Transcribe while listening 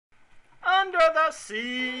the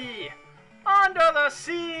sea! Under the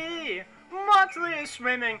sea! Muttley is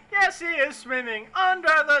swimming, yes he is swimming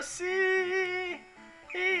under the sea!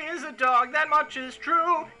 He is a dog, that much is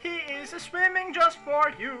true, he is swimming just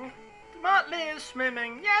for you. Muttley is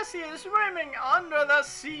swimming, yes he is swimming under the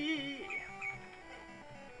sea!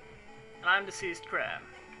 And I'm Deceased Crab.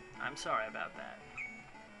 I'm sorry about that.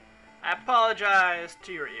 I apologize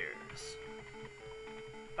to your ears.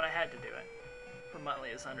 But I had to do it, for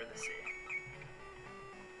Muttley is under the sea.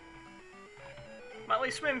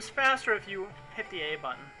 Muttley swims faster if you hit the A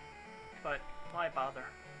button, but why bother?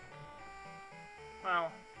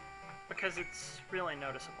 Well, because it's really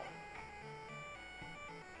noticeable.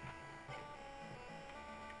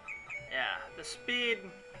 Yeah, the speed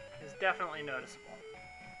is definitely noticeable.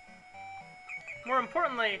 More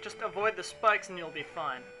importantly, just avoid the spikes and you'll be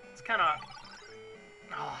fine. It's kinda...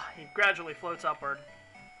 Oh, he gradually floats upward.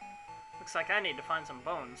 Looks like I need to find some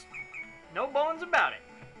bones. No bones about it.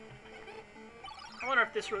 I wonder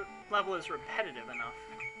if this level is repetitive enough.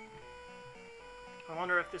 I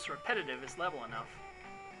wonder if this repetitive is level enough.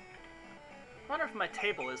 I wonder if my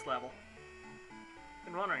table is level.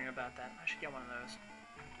 Been wondering about that. I should get one of those.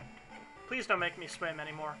 Please don't make me swim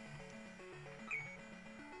anymore.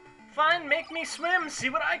 Fine, make me swim,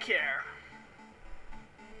 see what I care.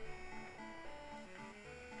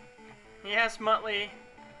 Yes, Muttley,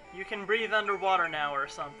 you can breathe underwater now or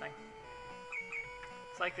something.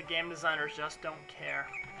 It's like the game designers just don't care.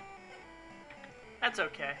 That's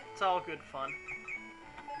okay, it's all good fun.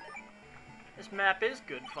 This map is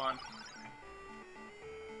good fun.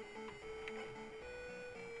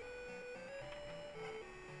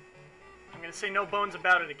 I'm gonna say no bones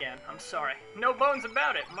about it again. I'm sorry. No bones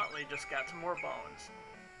about it! Muttley just got some more bones.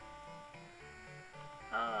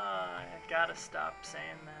 I gotta stop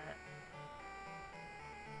saying that.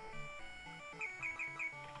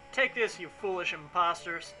 Take this, you foolish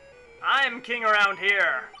imposters. I am king around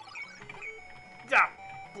here! Ah,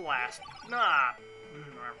 blast. Ah.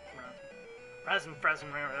 Present.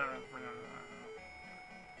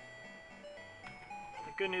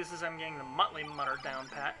 The good news is I'm getting the Muttley mutter down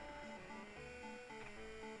pat.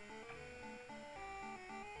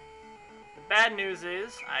 The bad news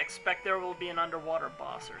is, I expect there will be an underwater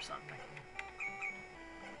boss or something.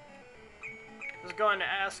 I was going to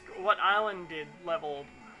ask what island did level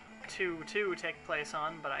 2 take place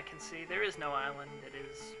on, but I can see there is no island. It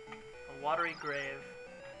is a watery grave.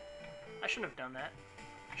 I shouldn't have done that.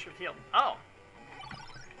 I should have healed. Oh!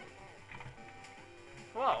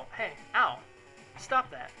 Whoa, hey, ow.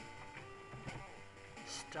 Stop that.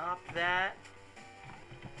 Stop that.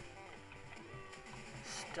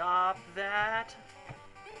 Stop that.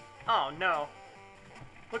 Oh, no.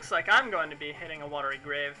 Looks like I'm going to be hitting a watery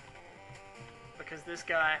grave. Because this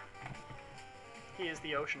guy, he is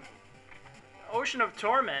the ocean. Ocean of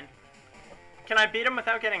Torment. Can I beat him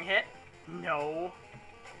without getting hit? No.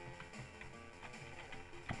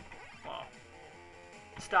 Whoa.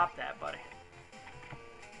 Stop that, buddy.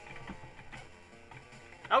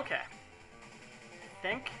 Okay. I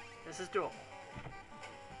think this is doable.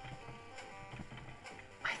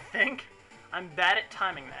 I think I'm bad at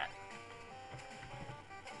timing that.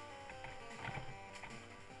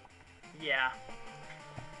 Yeah.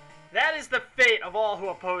 That is the fate of all who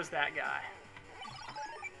oppose that guy.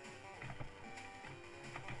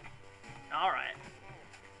 Alright.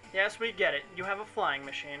 Yes, we get it. You have a flying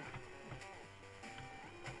machine.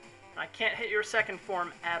 I can't hit your second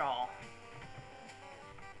form at all.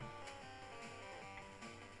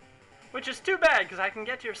 Which is too bad, because I can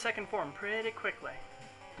get to your second form pretty quickly.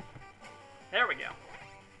 There we go.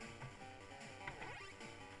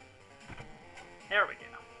 There we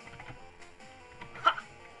go. Ha!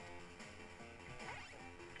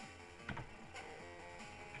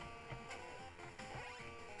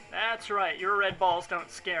 That's right, your red balls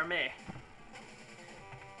don't scare me.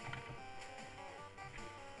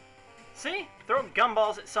 See? Throw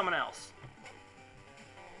gumballs at someone else.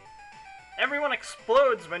 Everyone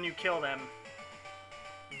explodes when you kill them.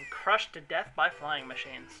 And crushed to death by flying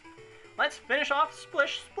machines. Let's finish off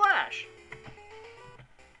Splish Splash!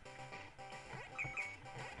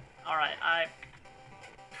 Alright,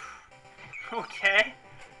 Okay.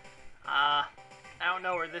 I don't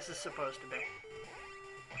know where this is supposed to be.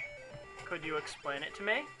 Could you explain it to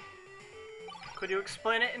me? Could you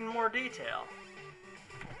explain it in more detail?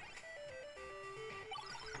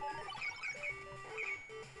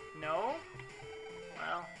 No?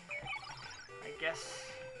 Well, I guess...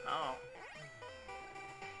 Oh.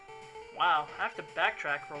 Wow, I have to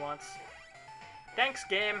backtrack for once. Thanks,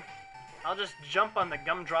 game. I'll just jump on the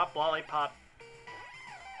Gumdrop Lollipop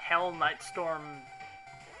Hell Nightstorm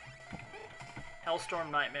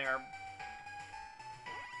Hellstorm Nightmare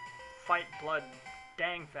Fight Blood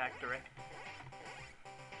Dang Factory.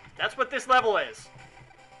 That's what this level is.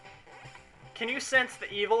 Can you sense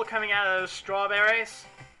the evil coming out of those strawberries?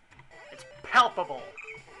 It's palpable.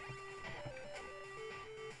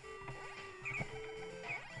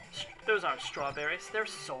 Those aren't strawberries, they're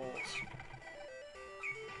souls.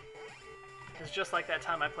 It's just like that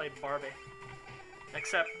time I played Barbie.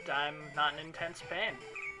 Except I'm not in intense pain.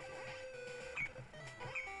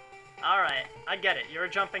 Alright, I get it. You're a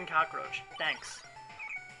jumping cockroach. Thanks.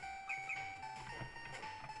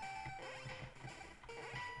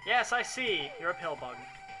 Yes, I see. You're a pill bug.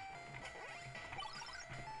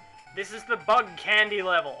 This is the bug candy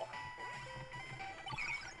level.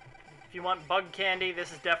 If you want bug candy,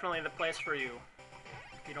 this is definitely the place for you.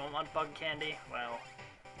 If you don't want bug candy, well,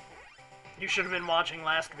 you should have been watching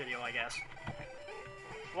last video, I guess.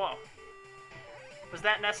 Whoa. Was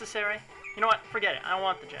that necessary? You know what? Forget it. I don't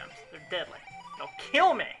want the gems. They're deadly. They'll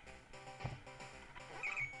kill me!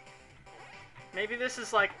 Maybe this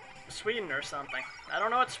is like Sweden or something. I don't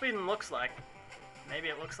know what Sweden looks like. Maybe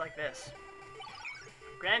it looks like this.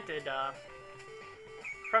 Granted,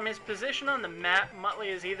 from his position on the map, Muttley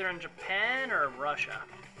is either in Japan or Russia.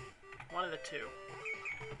 One of the two.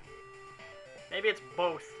 Maybe it's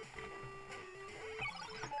both.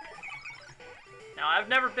 Now, I've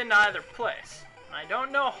never been to either place. And I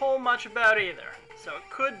don't know a whole much about either, so it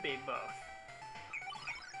could be both.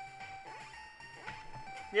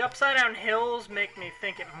 The upside-down hills make me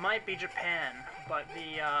think it might be Japan, but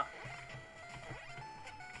the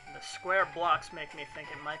square blocks make me think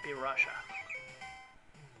it might be Russia.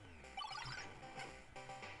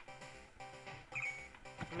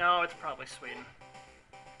 No, it's probably Sweden.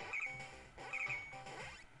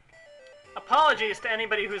 Apologies to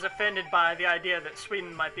anybody who's offended by the idea that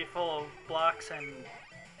Sweden might be full of blocks and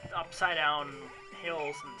upside-down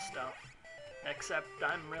hills and stuff. Except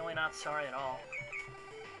I'm really not sorry at all.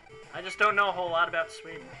 I just don't know a whole lot about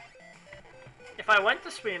Sweden. If I went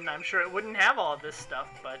to Sweden, I'm sure it wouldn't have all of this stuff,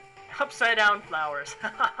 but upside-down flowers.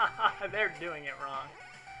 They're doing it wrong.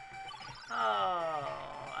 Oh,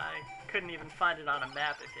 I couldn't even find it on a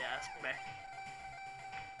map if you ask me.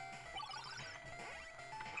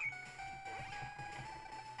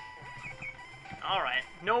 Alright,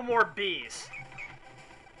 no more bees.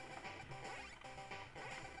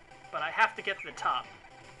 But I have to get to the top.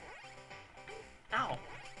 Ow.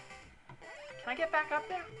 Can I get back up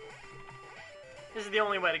there? This is the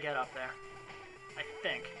only way to get up there. I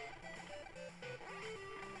think.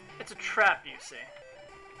 It's a trap, you see.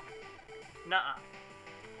 Nuh-uh.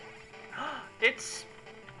 It's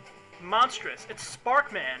monstrous. It's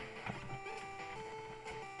Sparkman.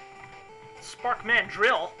 Sparkman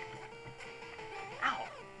drill. Ow.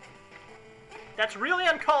 That's really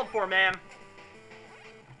uncalled for, ma'am.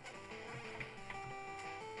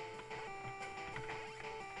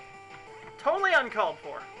 Totally uncalled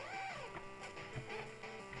for.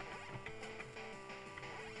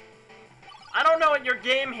 I don't know what your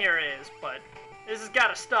game here is, but this has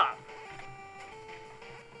got to stop.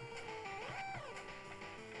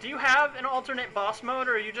 Do you have an alternate boss mode,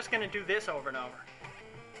 or are you just going to do this over and over?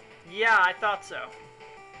 Yeah, I thought so.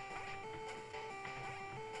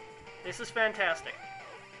 This is fantastic.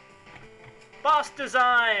 Boss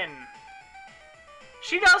design!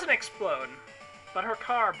 She doesn't explode, but her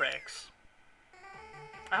car breaks.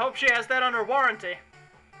 I hope she has that under warranty.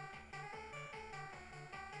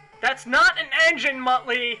 That's not an engine,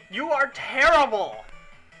 Muttley! You are terrible!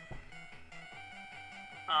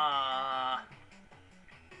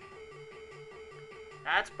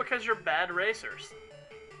 That's because you're bad racers.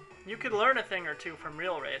 You could learn a thing or two from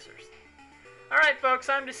real racers. Alright folks,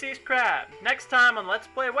 I'm Deceased Crab. Next time on Let's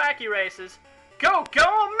Play Wacky Races, Go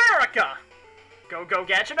Go America! Go Go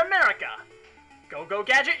Gadget America! Go Go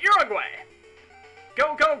Gadget Uruguay!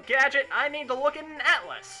 Go Go Gadget, I need to look at an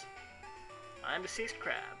atlas! I'm Deceased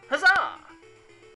Crab. Huzzah!